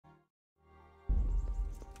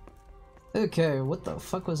Okay, what the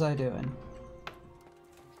fuck was I doing?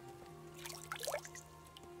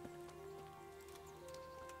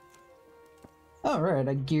 Alright,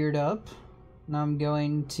 I geared up. Now I'm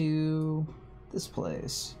going to this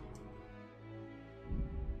place.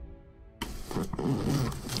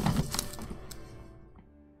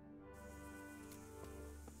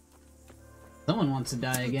 Someone wants to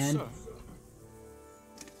die again. Sir.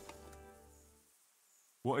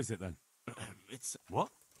 What is it then? It's what?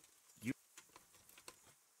 You.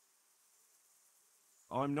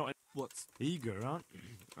 I'm not. What's eager, aren't you?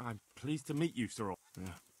 I'm pleased to meet you, Sir.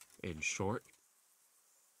 In short,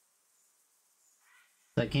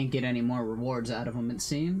 I can't get any more rewards out of them, it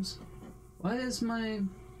seems. Why is my...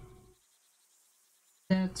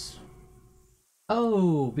 That's...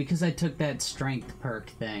 Oh, because I took that strength perk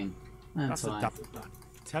thing. That's why.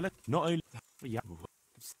 Tell it not only. Yeah.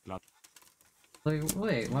 Like,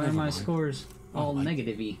 wait, why are my scores all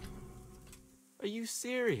negative-y? Are you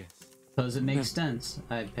serious? Suppose it makes sense.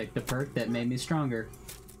 I picked a perk that made me stronger.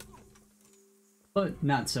 But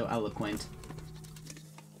not so eloquent.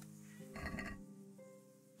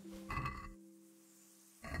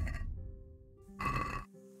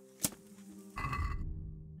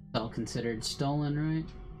 It's all considered stolen, right?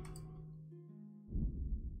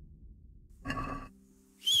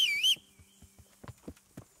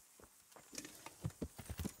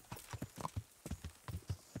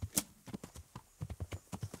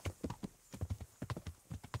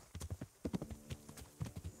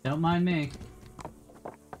 Don't mind me.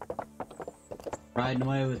 Riding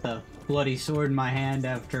away with a bloody sword in my hand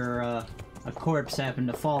after a corpse happened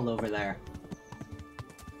to fall over there.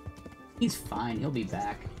 He's fine, he'll be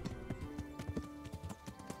back.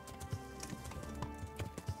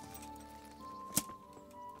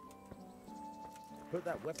 Put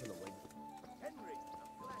that weapon away. Henry,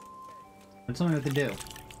 What's something have to do?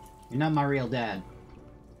 You're not my real dad.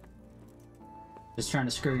 Just trying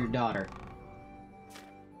to screw your daughter.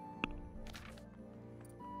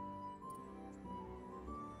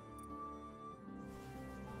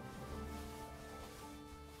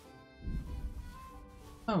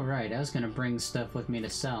 Oh right, I was gonna bring stuff with me to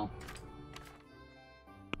sell.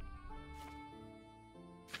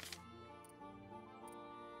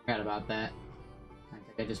 Forgot about that. I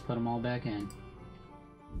think I just put them all back in.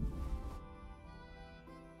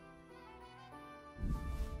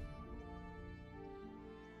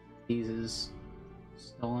 These is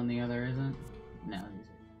stolen, the other isn't? No, these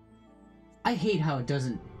are... I hate how it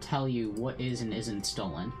doesn't tell you what is and isn't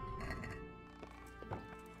stolen.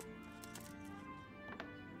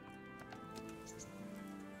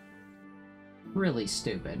 Really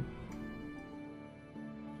stupid.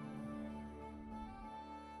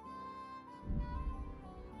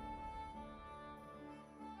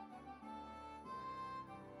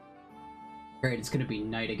 Great, it's gonna be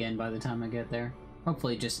night again by the time I get there.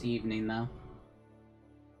 Hopefully just evening, though.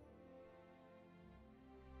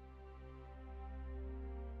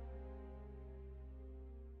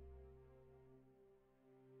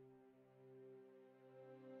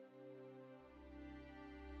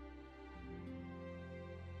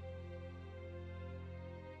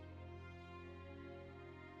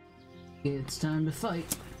 It's time to fight.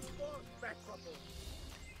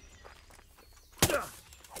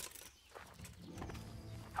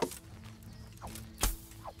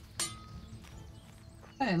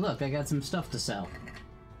 Hey, look, I got some stuff to sell.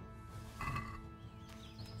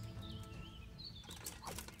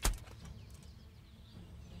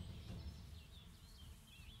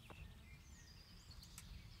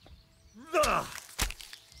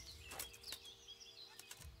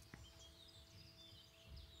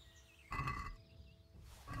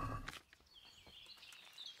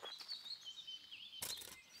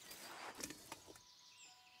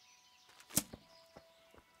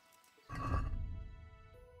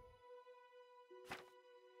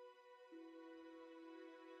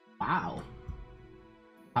 Wow.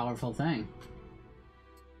 Powerful thing.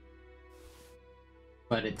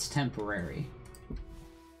 But it's temporary.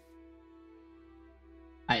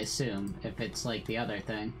 I assume, if it's like the other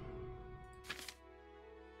thing.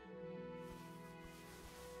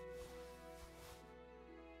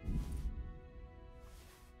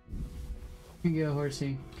 Here you go,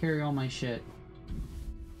 horsey. Carry all my shit.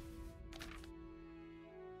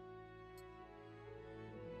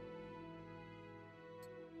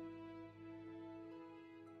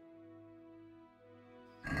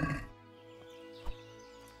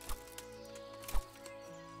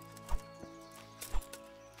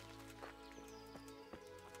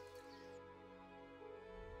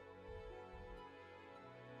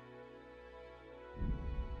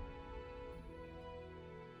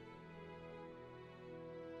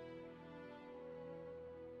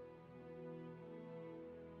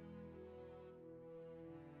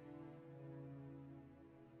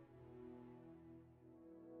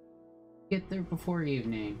 Get there before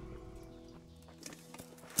evening.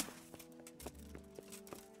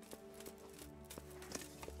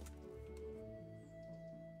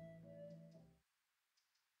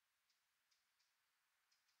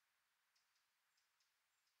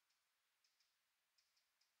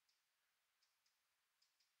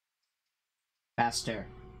 Faster.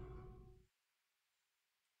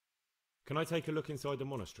 Can I take a look inside the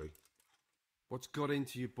monastery? What's got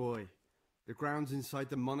into you, boy? The grounds inside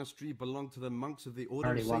the monastery belong to the monks of the Order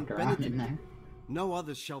Already of walked Saint around Benedict. in there. No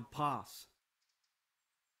others shall pass.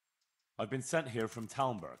 I've been sent here from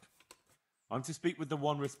Talmberg. I'm to speak with the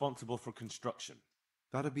one responsible for construction.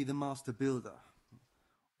 That'd be the master builder.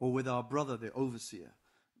 Or with our brother, the overseer.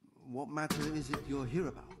 What matter is it you're here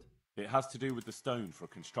about? It has to do with the stone for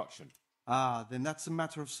construction. Ah, then that's a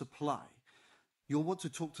matter of supply. You'll want to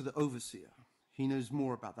talk to the overseer. He knows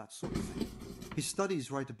more about that sort of thing. His study's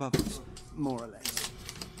right above us, more or less.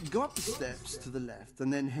 Go up the steps to the left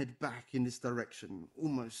and then head back in this direction,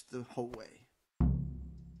 almost the whole way.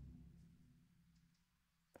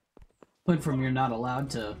 Went from you're not allowed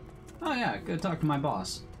to, oh yeah, go talk to my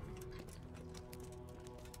boss.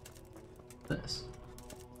 This.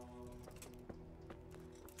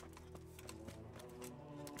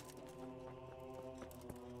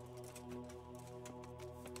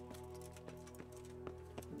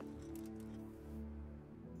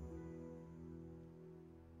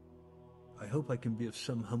 I hope I can be of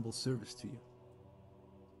some humble service to you.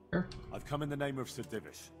 Sure. I've come in the name of Sir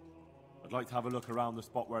Divish. I'd like to have a look around the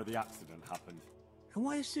spot where the accident happened. And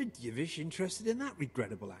why is Sir Divish interested in that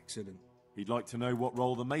regrettable accident? He'd like to know what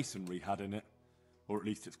role the masonry had in it, or at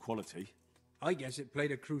least its quality. I guess it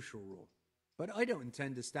played a crucial role. But I don't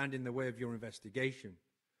intend to stand in the way of your investigation.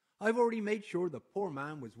 I've already made sure the poor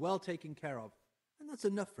man was well taken care of, and that's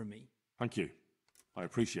enough for me. Thank you. I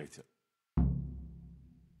appreciate it.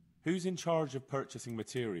 Who's in charge of purchasing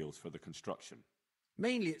materials for the construction?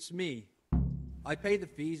 Mainly it's me. I pay the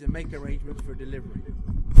fees and make arrangements for delivery.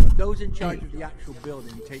 But those in charge of the actual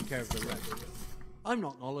building take care of the rest. I'm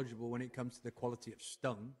not knowledgeable when it comes to the quality of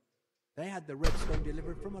stone. They had the red stone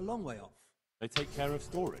delivered from a long way off. They take care of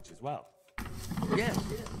storage as well. Yes,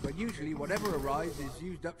 but usually whatever arrives is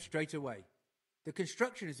used up straight away. The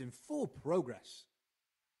construction is in full progress.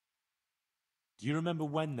 Do you remember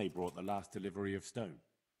when they brought the last delivery of stone?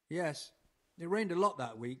 Yes, it rained a lot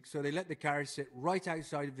that week, so they let the carriage sit right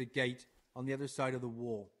outside of the gate on the other side of the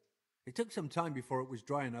wall. It took some time before it was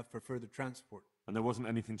dry enough for further transport. And there wasn't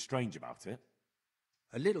anything strange about it?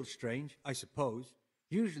 A little strange, I suppose.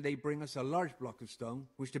 Usually they bring us a large block of stone,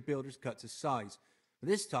 which the builders cut to size. But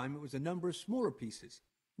this time it was a number of smaller pieces.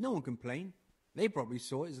 No one complained. They probably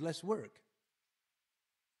saw it as less work.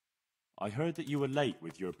 I heard that you were late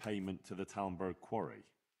with your payment to the Talmberg quarry.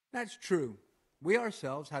 That's true. We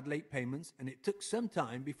ourselves had late payments, and it took some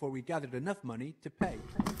time before we gathered enough money to pay.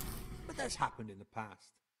 But that's happened in the past.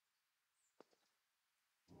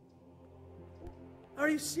 Are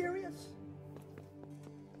you serious?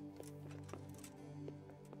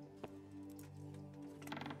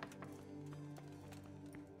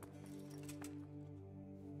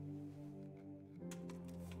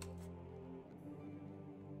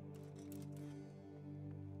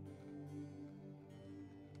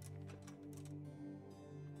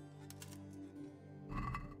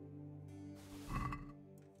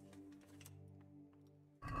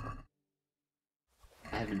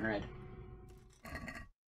 I haven't read.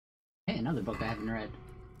 Hey, another book I haven't read.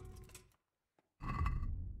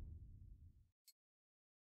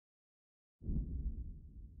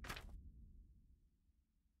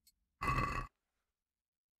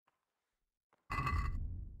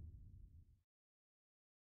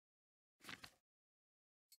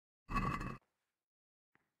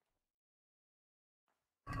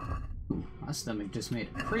 Ooh, my stomach just made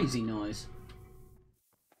a crazy noise.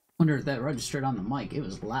 Wonder if that registered on the mic. It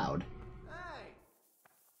was loud. Hey!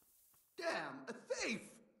 Damn, a thief!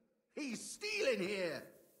 He's stealing here!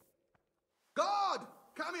 God!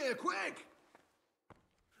 Come here, quick!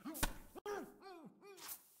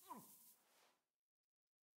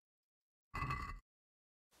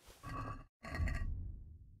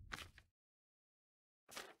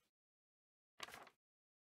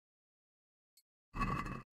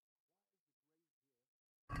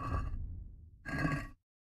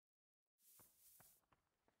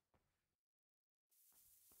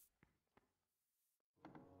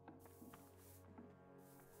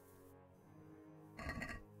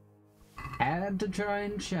 Had to try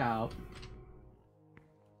and shout.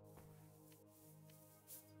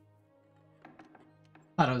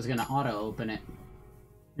 Thought I was gonna auto-open it.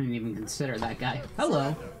 Didn't even consider that guy.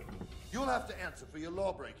 Hello. You'll have to answer for your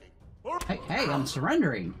law breaking. Hey, I'm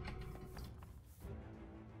surrendering.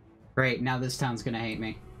 Great, now this town's gonna hate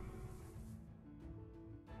me.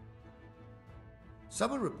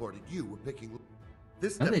 Someone reported you were picking.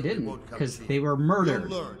 This No, they definitely didn't, won't come because cheap. they were murdered.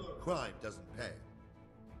 You'll learn crime doesn't pay.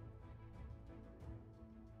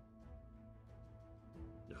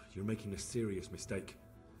 You're making a serious mistake.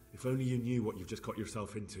 If only you knew what you've just got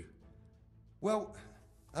yourself into. Well,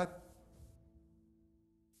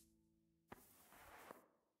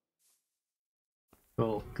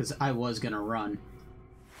 Cool, because I was gonna run.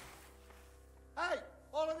 Hey,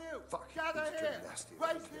 all of you, gather it's here. pretty nasty.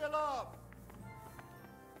 Raise the alarm.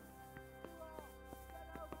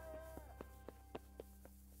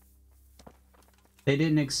 They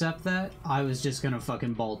didn't accept that, I was just gonna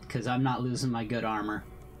fucking bolt, because I'm not losing my good armor.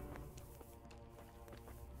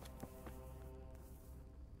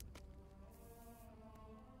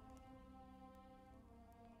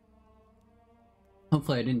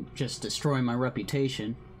 Hopefully I didn't just destroy my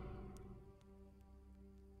reputation.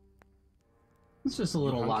 It's just a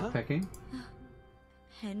little lockpicking.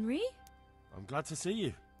 Henry? I'm glad to see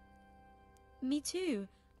you. Me too.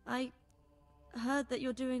 I heard that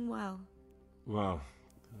you're doing well. Well,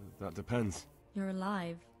 that depends. You're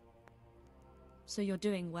alive. So you're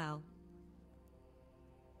doing well.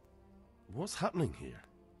 What's happening here?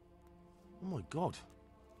 Oh my god.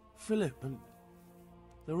 Philip and...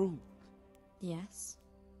 they're all... Yes.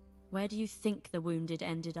 Where do you think the wounded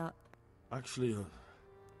ended up? Actually,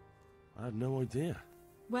 I had no idea.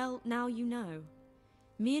 Well, now you know.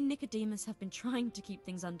 Me and Nicodemus have been trying to keep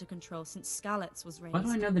things under control since Skalitz was raised. Why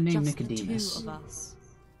do I know the name Just Nicodemus? the two of us.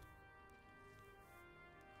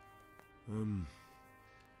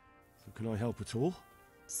 So can I help at all?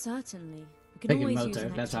 Certainly. We can Thinking always use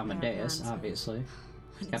Mozart, an that's extra pair of Amadeus, hands here. obviously.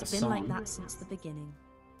 And got it's a been like song. that since the beginning.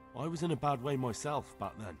 I was in a bad way myself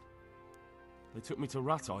back then. They took me to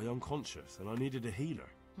Ratai unconscious, and I needed a healer.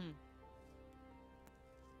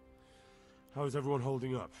 How is everyone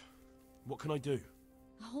holding up? What can I do?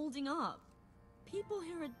 Holding up? People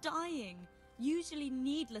here are dying, usually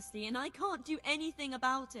needlessly, and I can't do anything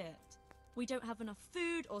about it. We don't have enough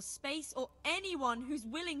food or space or anyone who's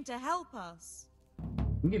willing to help us. I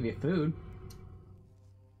can give you food.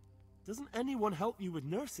 Doesn't anyone help you with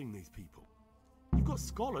nursing these people? You've got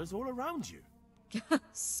scholars all around you.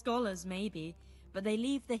 Scholars, maybe, but they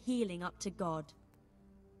leave the healing up to God.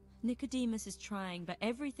 Nicodemus is trying, but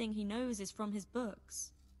everything he knows is from his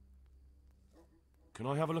books. Can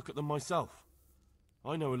I have a look at them myself?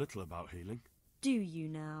 I know a little about healing. Do you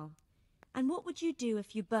now? And what would you do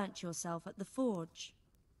if you burnt yourself at the forge?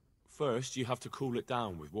 First, you have to cool it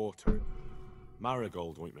down with water.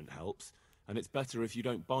 Marigold ointment helps, and it's better if you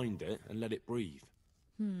don't bind it and let it breathe.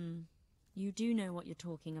 You do know what you're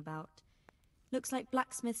talking about. Looks like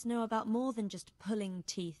blacksmiths know about more than just pulling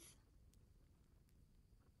teeth.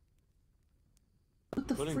 What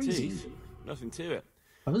the Pulling freezing? teeth? Nothing to it.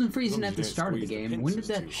 I wasn't freezing As long at as the you don't start of the squeeze the game. When did pincers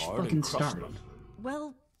that too hard and fucking crush start? them.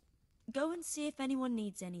 Well, go and see if anyone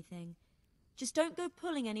needs anything. Just don't go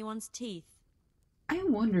pulling anyone's teeth. I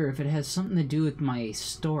wonder if it has something to do with my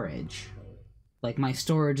storage. Like, my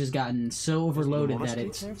storage has gotten so overloaded that monastery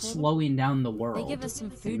it's care for them? slowing down the world. They give us some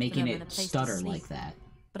food and for making them and a it place to stutter sleep. like that.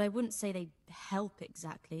 But I wouldn't say they help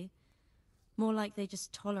exactly. More like they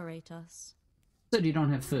just tolerate us. Said you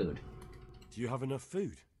don't have food. Do you have enough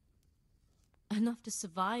food? Enough to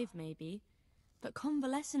survive, maybe. But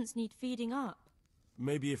convalescents need feeding up.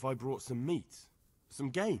 Maybe if I brought some meat, some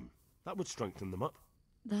game, that would strengthen them up.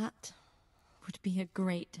 That would be a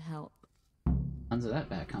great help. Tons of that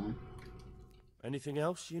back home. Anything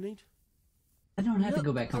else you need? I don't have to go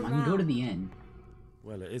Look back home. I can go to around. the inn.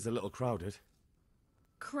 Well, it is a little crowded.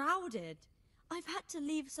 Crowded? I've had to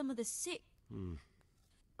leave some of the sick.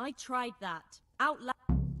 I tried that. Out loud.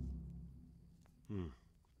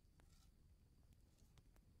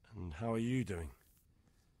 And how are you doing?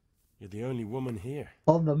 You're the only woman here.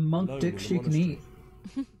 All the monk Alone dick in the she can eat.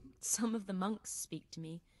 monastery. Some of the monks speak to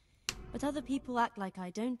me, but other people act like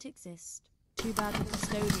I don't exist. Too bad the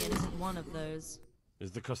custodian isn't one of those.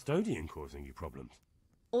 Is the custodian causing you problems?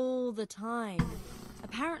 All the time.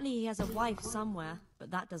 Apparently he has a wife somewhere,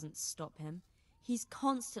 but that doesn't stop him. He's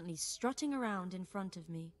constantly strutting around in front of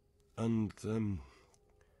me. And,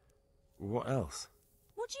 what else?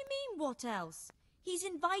 What do you mean, what else? He's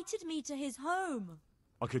invited me to his home.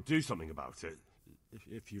 I could do something about it,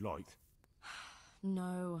 if you liked.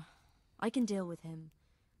 No, I can deal with him.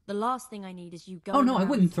 The last thing I need is you Oh going no, I around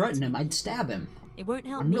wouldn't threaten threatening him. I'd people. stab him. It won't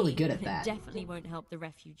help I'm me. really good at and that. It definitely won't help the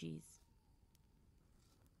refugees.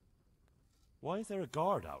 Why is there a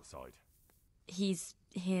guard outside? He's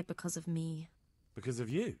here because of me. Because of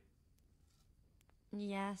you?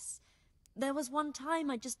 Yes. There was one time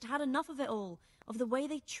I just had enough of it all, of the way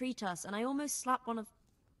they treat us, and I almost slapped one of...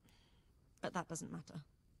 But that doesn't matter.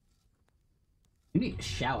 You need a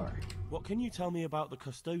shower. What can you tell me about the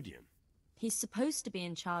custodian? He's supposed to be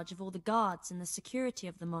in charge of all the guards and the security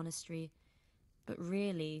of the monastery. But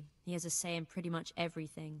really, he has a say in pretty much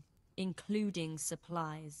everything, including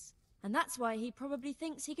supplies. And that's why he probably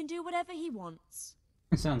thinks he can do whatever he wants.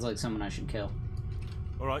 It sounds like someone I should kill.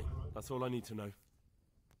 Alright, that's all I need to know.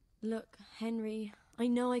 Look, Henry, I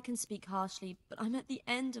know I can speak harshly, but I'm at the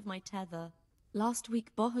end of my tether. Last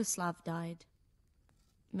week Bohuslav died.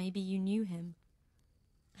 Maybe you knew him.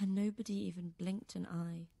 And nobody even blinked an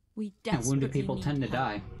eye. We desperately wounded people need tend to help.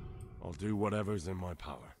 die. I'll do whatever's in my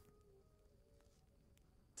power.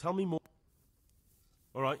 Tell me more.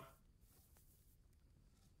 Alright.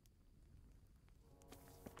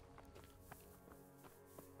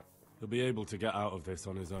 He'll be able to get out of this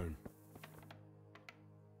on his own.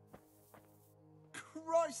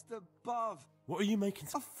 Christ above! What are you making?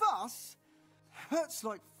 A fuss? Hurts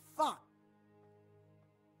like fuck.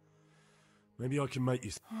 Maybe I can make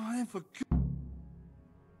you... Oh, then for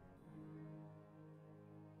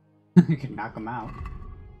You can knock him out.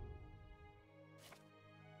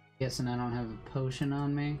 Guessing I don't have a potion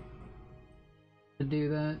on me to do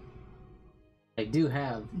that. I do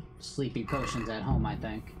have sleepy potions at home, I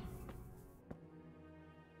think.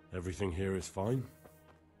 Everything here is fine.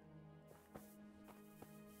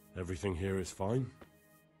 Everything here is fine.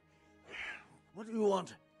 What do you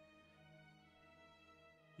want?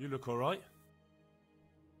 You look alright.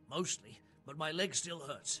 Mostly, but my leg still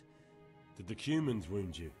hurts. Did the humans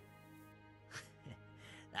wound you?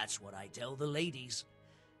 That's what I tell the ladies.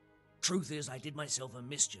 Truth is, I did myself a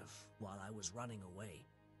mischief while I was running away.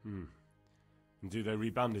 And do they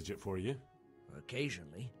rebandage it for you?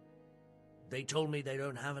 Occasionally. They told me they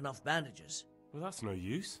don't have enough bandages. Well, that's no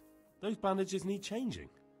use. Those bandages need changing.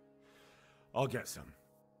 I'll get some.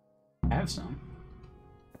 I have some.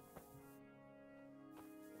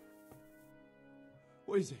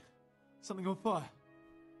 What is it? Something on fire?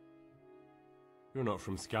 You're not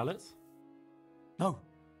from Skalitz? No,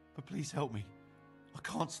 but please help me. I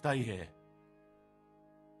can't stay here.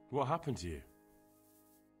 What happened to you?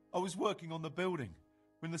 I was working on the building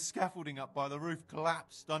when the scaffolding up by the roof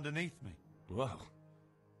collapsed underneath me. Well,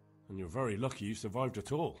 and you're very lucky you survived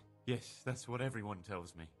at all. Yes, that's what everyone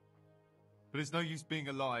tells me. But it's no use being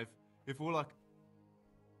alive if all I...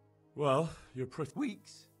 Well, you're pretty...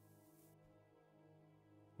 Weeks.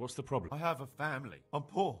 What's the problem? I have a family. I'm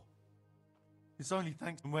poor. It's only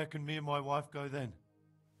thanks... And where can me and my wife go then?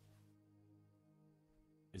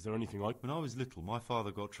 Is there anything I... When I was little, my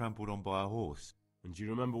father got trampled on by a horse. And do you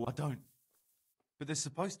remember what... I don't. But there's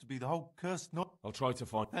supposed to be the whole cursed knot... I'll try to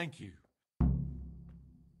find... Thank you.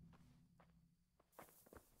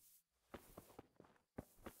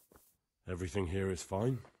 Everything here is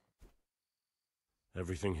fine.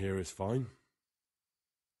 Everything here is fine.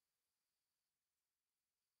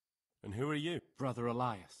 And who are you? Brother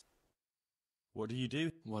Elias. What do you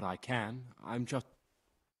do? What I can. I'm just...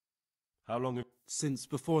 How long... Since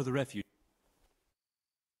before the refuge.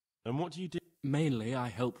 And what do you do? Mainly, I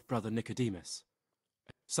help Brother Nicodemus.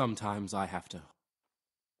 Sometimes I have to.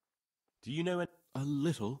 Do you know it? A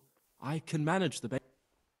little. I can manage the...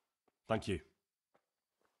 Thank you.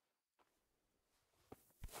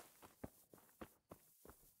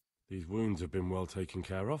 These wounds have been well taken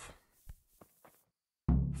care of.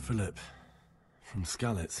 Philip, from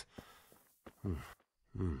Skalitz.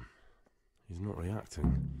 He's not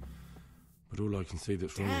reacting. But all I can see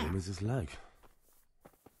that's wrong with him is his leg.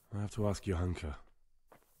 I have to ask Johanka.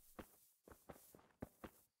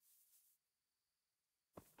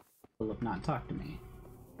 Philip not talk to me.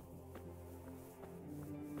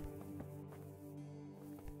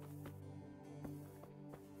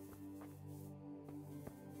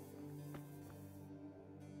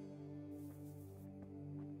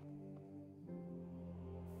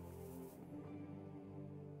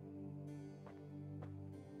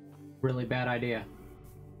 Really bad idea.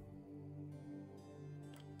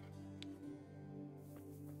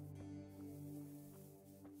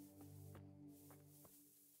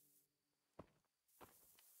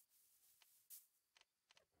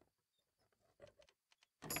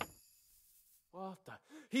 What the?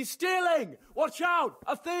 He's stealing! Watch out!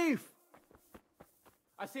 A thief!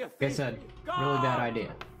 I see a thief. Like I said, really bad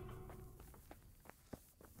idea.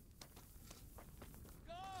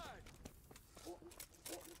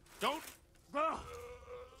 Don't!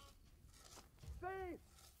 Thief!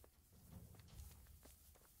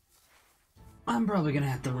 I'm probably gonna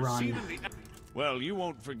have to run. Well, you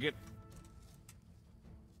won't forget.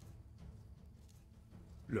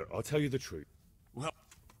 Look, I'll tell you the truth. Well...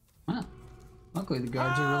 Huh. Luckily the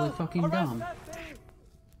guards are really fucking dumb.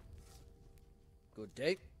 Good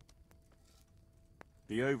day.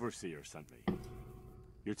 The Overseer sent me.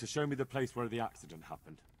 You're to show me the place where the accident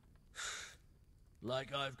happened.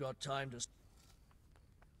 Like I've got time to...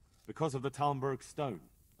 Because of the Talmberg stone.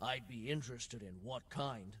 I'd be interested in what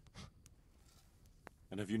kind.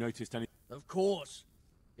 And have you noticed any... Of course.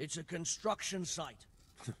 It's a construction site.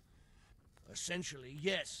 Essentially,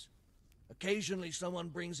 yes. Occasionally someone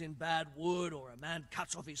brings in bad wood, or a man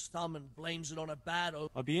cuts off his thumb and blames it on a bad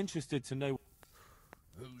I'd be interested to know...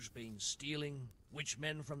 Who's been stealing, which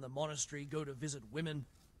men from the monastery go to visit women,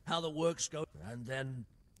 how the works go, and then...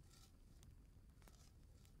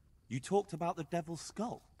 You talked about the Devil's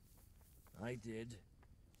Skull? I did.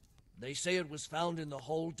 They say it was found in the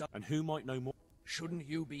hole... And who might know more? Shouldn't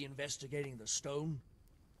you be investigating the stone?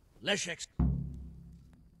 Leszek...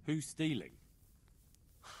 Who's stealing?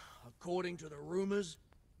 According to the rumors,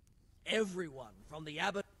 everyone from the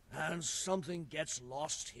abbot... And something gets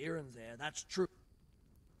lost here and there, that's true.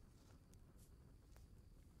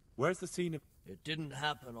 Where's the scene of... It didn't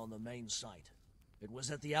happen on the main site. It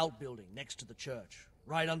was at the outbuilding next to the church,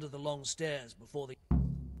 right under the long stairs before the...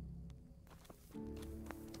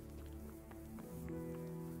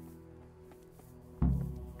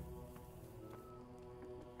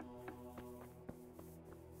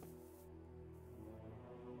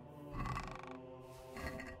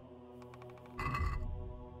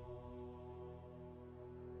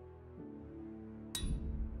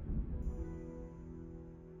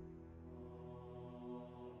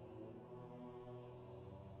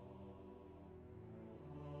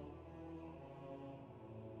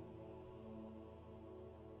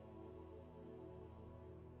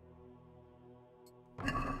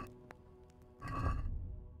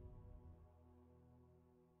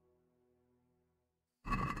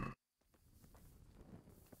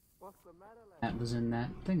 That was in that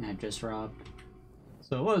thing I just robbed.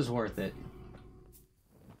 So it was worth it.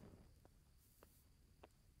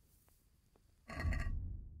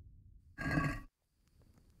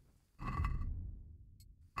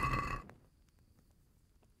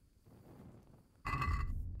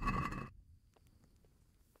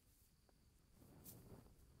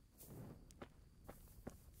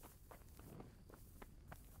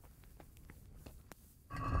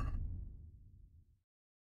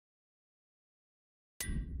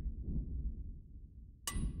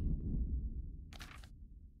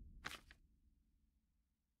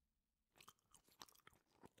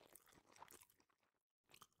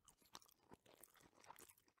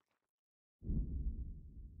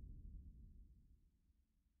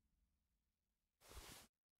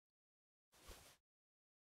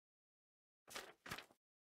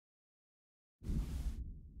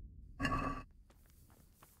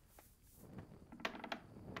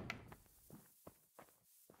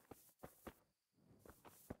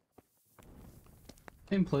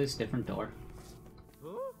 Same place, different door. Huh?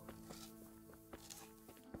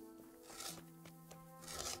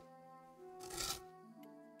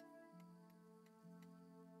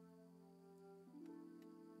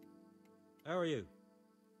 How are you?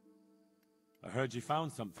 I heard you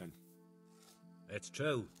found something. It's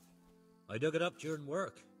true. I dug it up during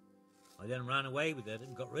work. I then ran away with it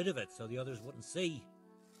and got rid of it so the others wouldn't see.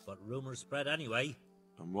 But rumors spread anyway.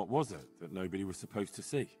 And what was it that nobody was supposed to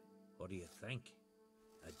see? What do you think?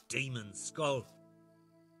 A demon's skull.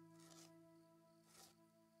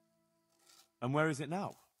 And where is it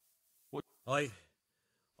now? What? I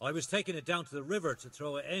was taking it down to the river to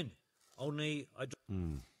throw it in. Only I...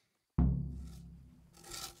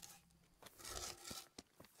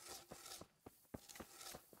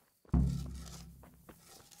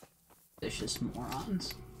 Vicious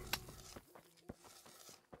morons.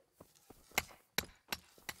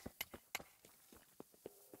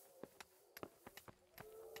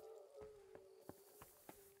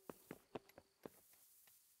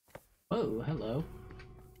 Oh, hello.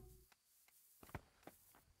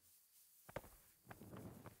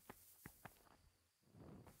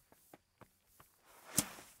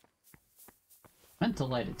 Meant to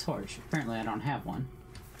light a torch. Apparently I don't have one.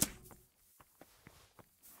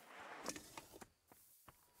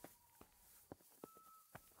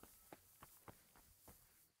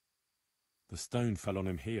 The stone fell on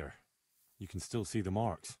him here. You can still see the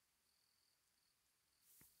marks.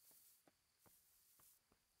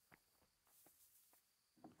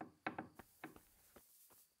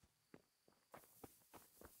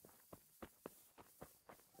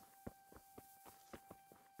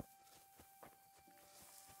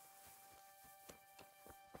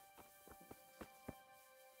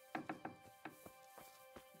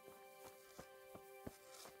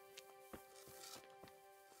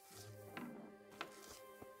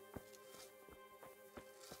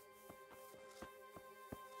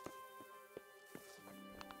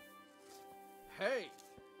 Hey!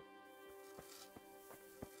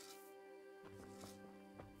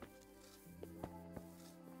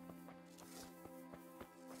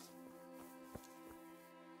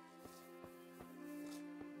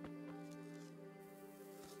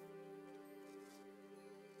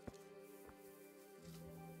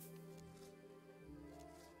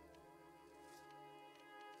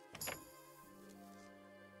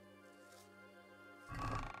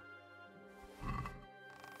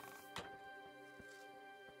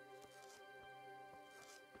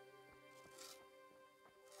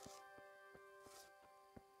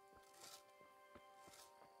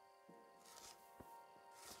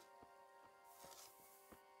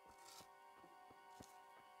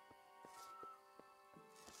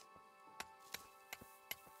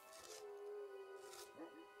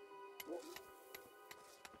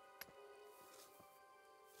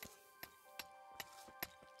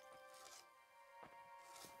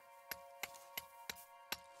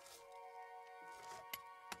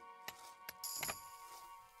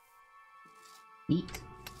 Eat.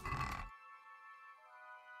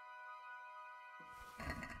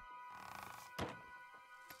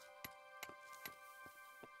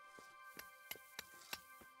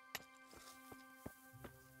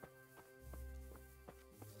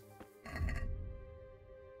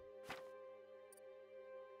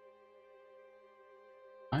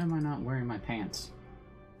 Why am I not wearing my pants?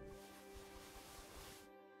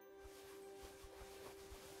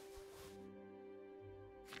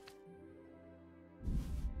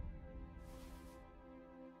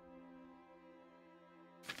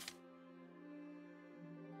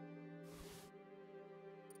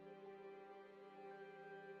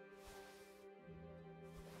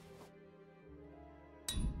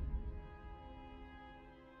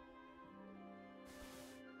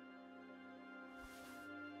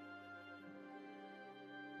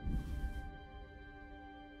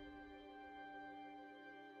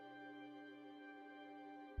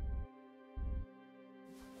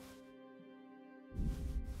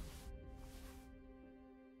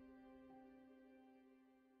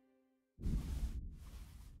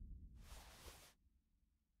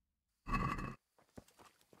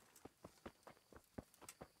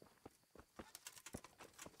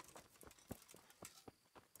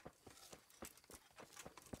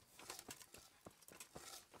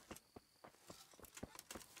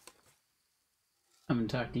 I haven't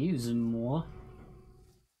talked to you some more.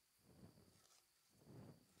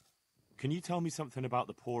 Can you tell me something about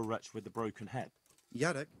the poor wretch with the broken head?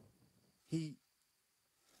 Yadek, he...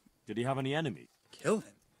 Did he have any enemies? Kill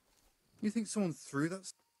him? You think someone threw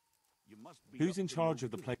that? Who's in charge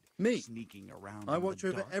of the place? Me. Sneaking around I watch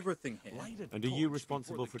over everything here. And are you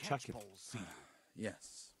responsible for checking?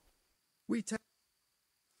 Yes. We take...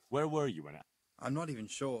 Where were you when it? I'm not even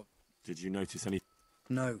sure. Did you notice any?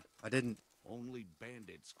 No, I didn't. Only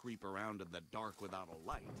bandits creep around in the dark without a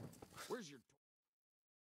light. Where's your...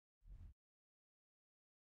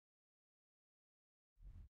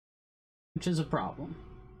 Which is a problem.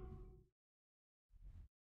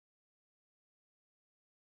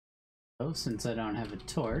 So, since I don't have a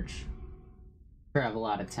torch, travel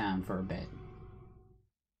out of town for a bit.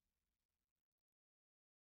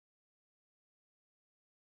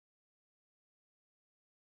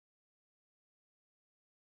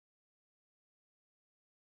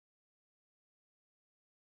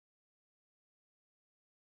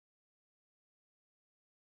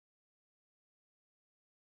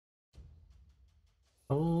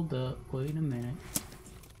 Hold up, wait a minute.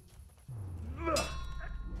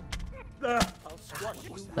 I'll squash you.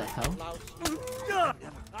 What the hell?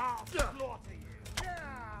 I'll slaughter you.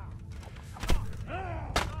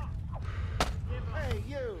 Hey,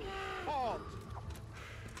 you! Halt!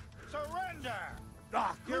 Surrender!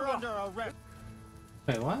 You're under arrest.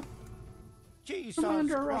 Wait, what? Jesus I'm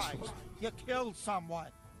under arrest. Christ! You killed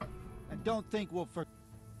someone, and don't think we'll forget.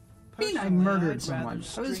 I mean, I Personally, murdered I'd someone.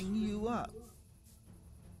 rather I was... string you up.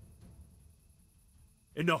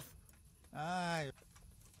 Enough. Aye.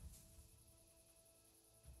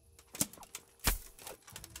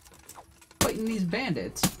 Fighting these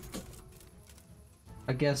bandits.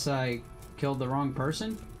 I guess I killed the wrong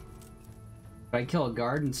person? Did I kill a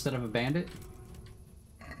guard instead of a bandit?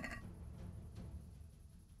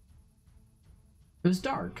 It was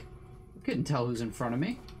dark. I couldn't tell who's in front of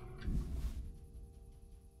me.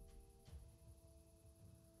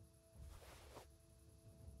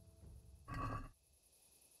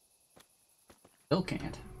 Still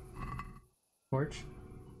can't. Torch.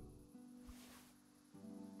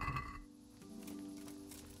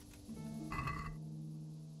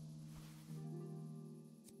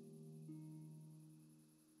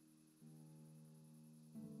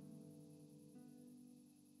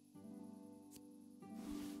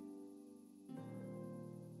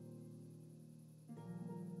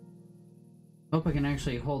 hope I can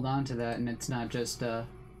actually hold on to that and it's not just a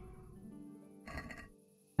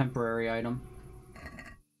temporary item.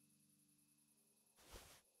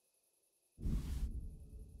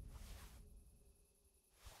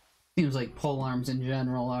 Seems like pole arms in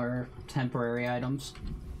general are temporary items.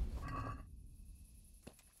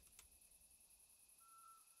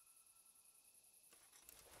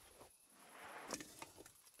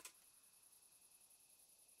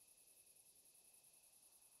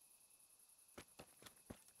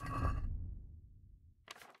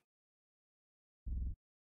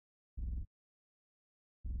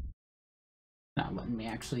 Not letting me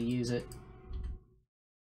actually use it.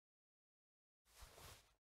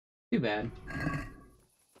 Too bad.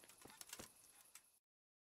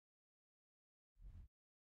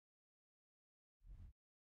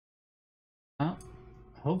 Well,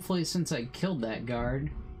 hopefully since I killed that guard,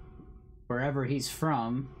 wherever he's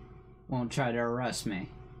from, won't try to arrest me.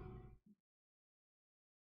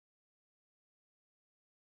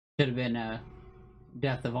 Should have been a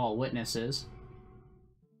death of all witnesses.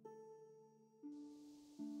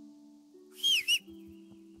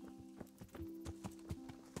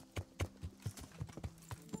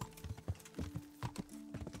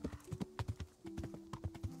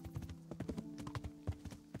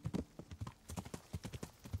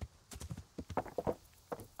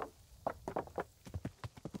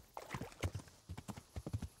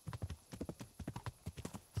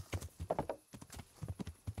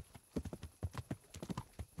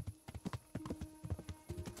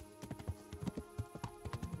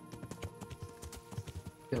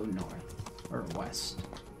 Go north or west.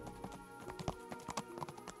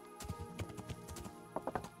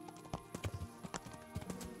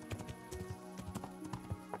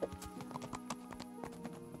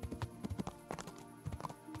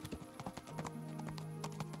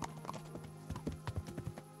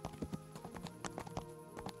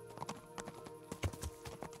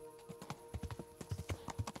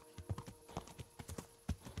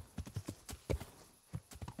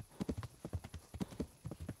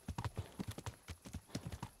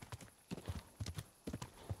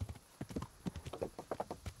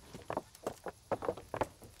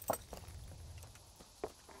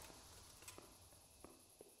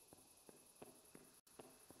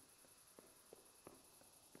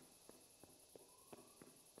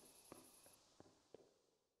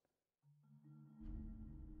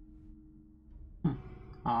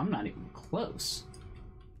 Oh, I'm not even close.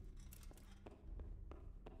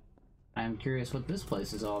 I'm curious what this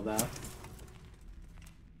place is all about.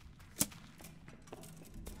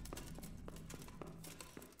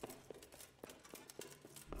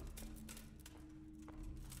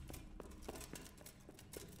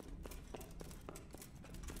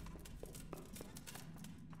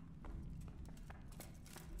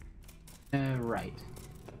 Right.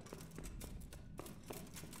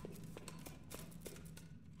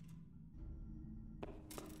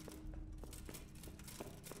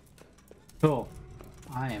 Cool.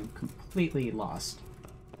 I am completely lost.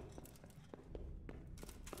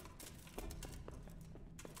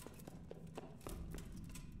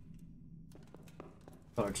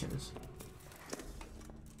 Torches.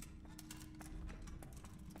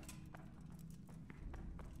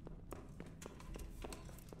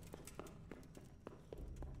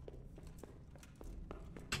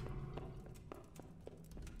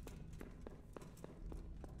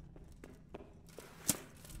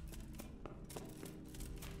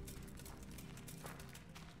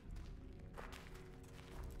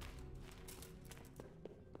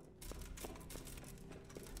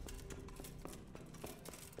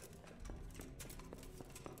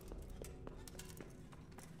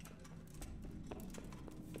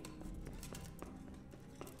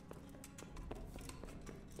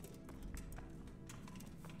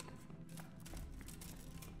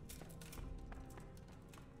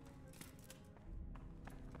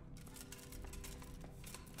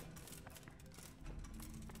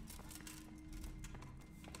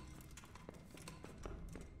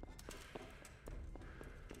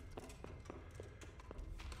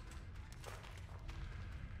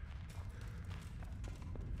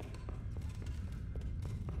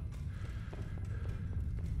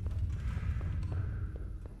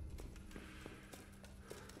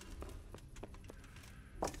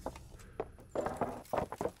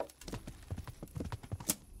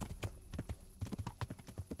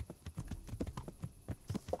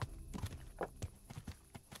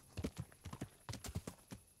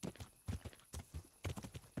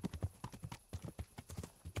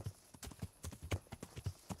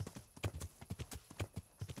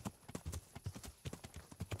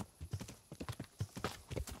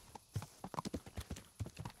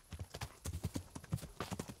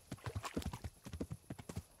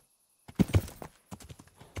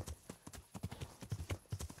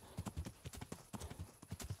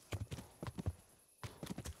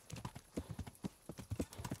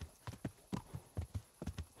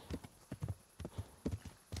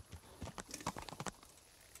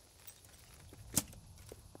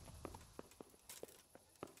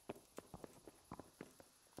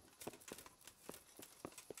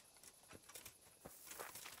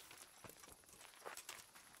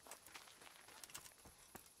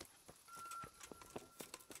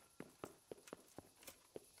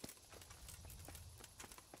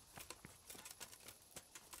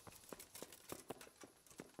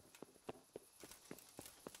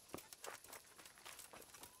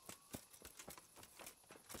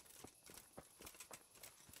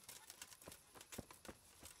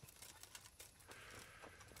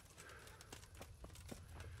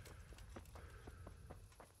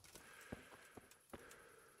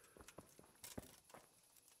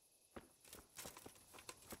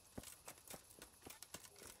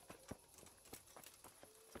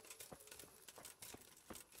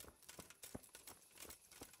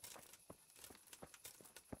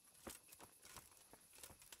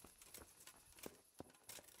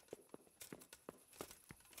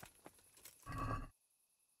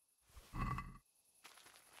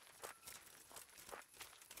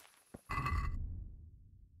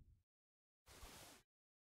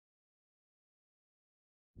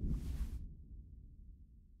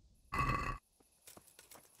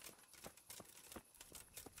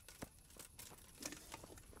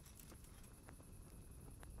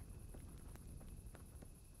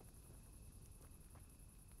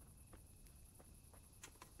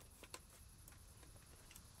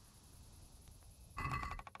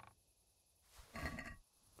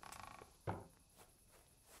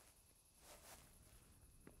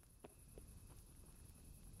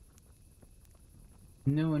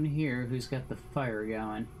 No one here who's got the fire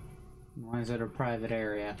going. Why is it a private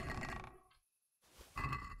area?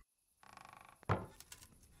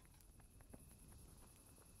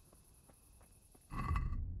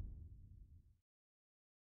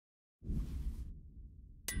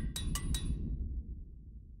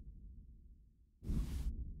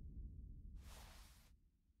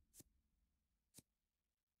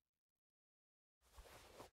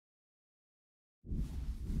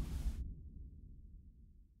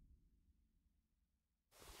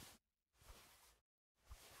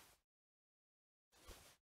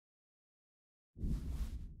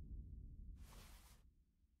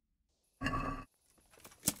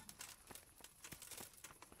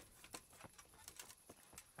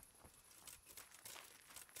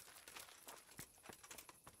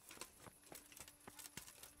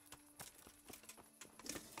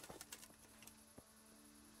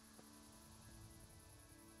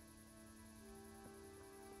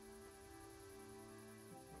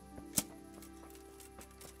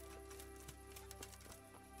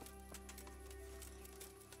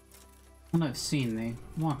 Well, I've seen they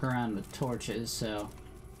walk around with torches, so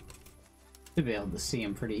should be able to see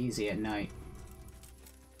them pretty easy at night.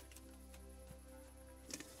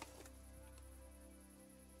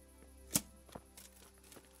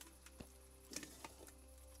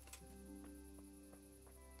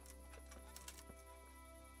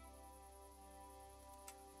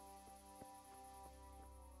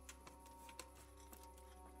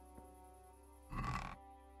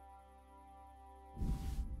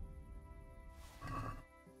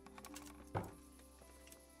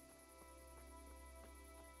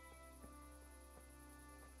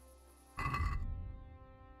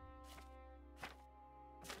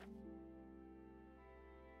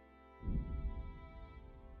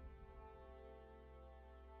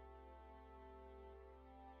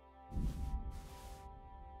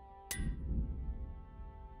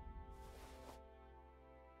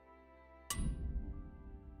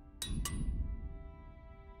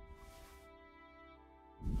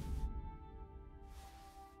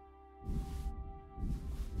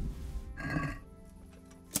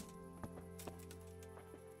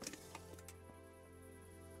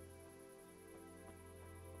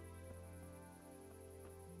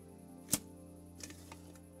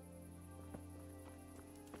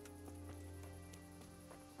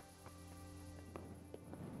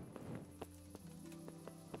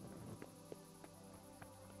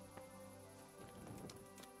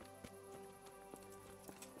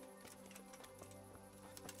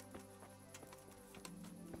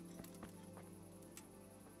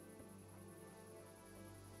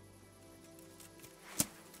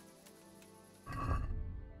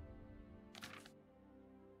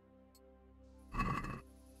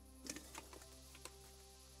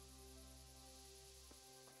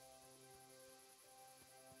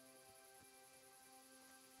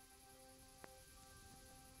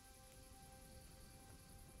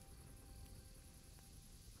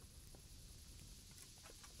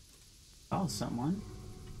 Call someone.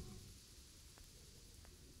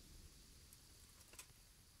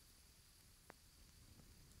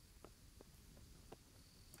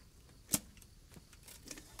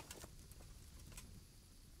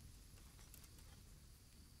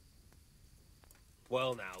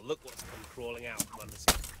 Well now, look what's come crawling out from under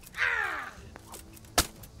the...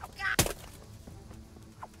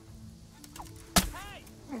 Hey!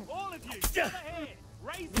 All of you, get here!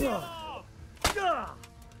 Raise the alarm!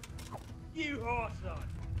 You horse-on!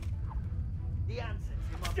 The answer's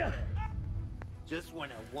in my prayer. Just when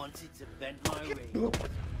I wanted to bend my ring.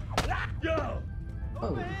 Go!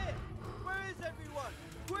 Over here! Where is everyone?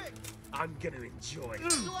 Quick! I'm gonna enjoy it.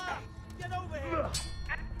 Slash! Get over here!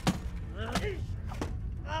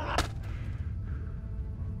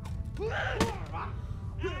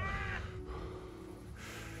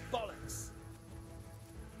 Bollocks!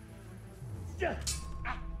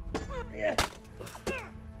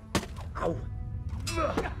 Ow!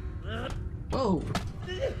 Whoa!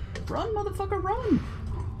 Run, motherfucker, run!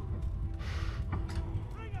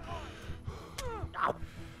 Ow!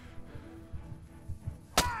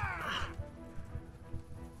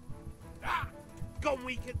 Gone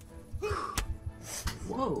weakened.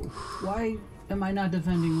 Whoa! Why am I not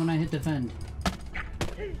defending when I hit defend?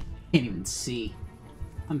 Can't even see.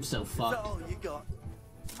 I'm so fucked. That's all you got.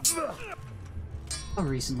 How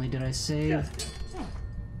recently did I save?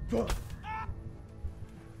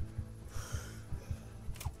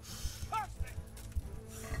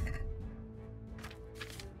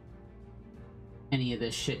 Any of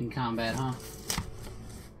this shit in combat, huh?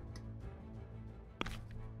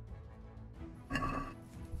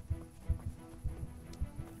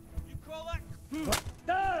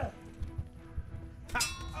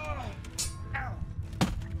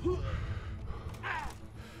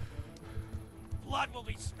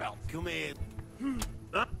 spelt. Come here.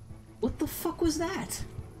 What the fuck was that?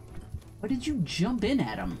 Why did you jump in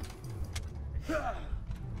at him?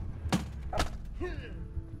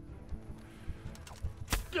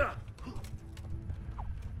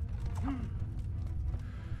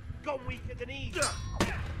 Gone weak at the knees.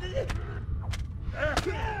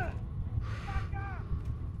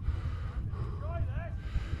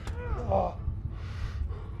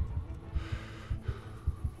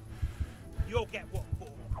 You'll get what for.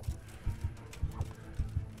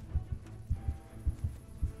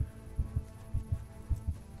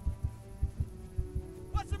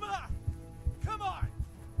 What's the matter? Come on!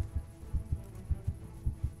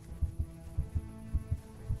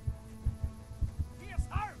 Here's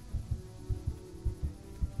home!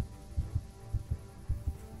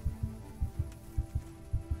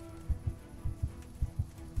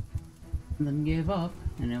 And then gave up,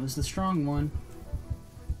 and it was the strong one.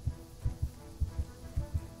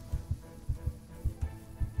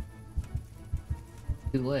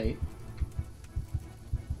 Too late.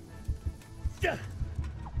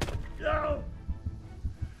 No!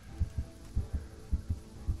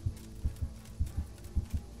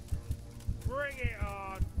 Bring it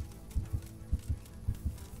on!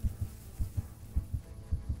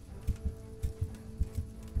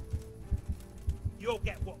 You'll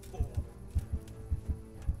get what for.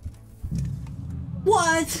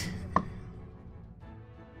 What?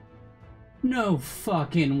 No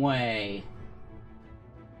fucking way.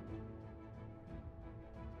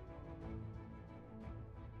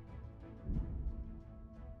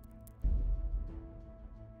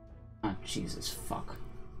 Oh, Jesus fuck.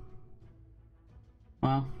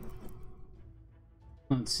 Well,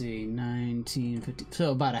 let's see, 1950,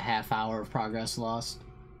 so about a half hour of progress lost.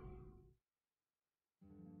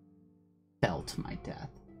 Fell to my death.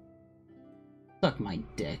 Suck my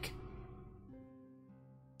dick.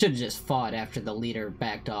 Should've just fought after the leader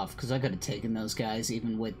backed off, because I could've taken those guys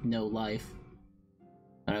even with no life.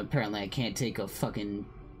 But apparently I can't take a fucking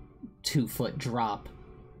 2-foot drop.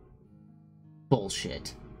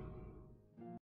 Bullshit.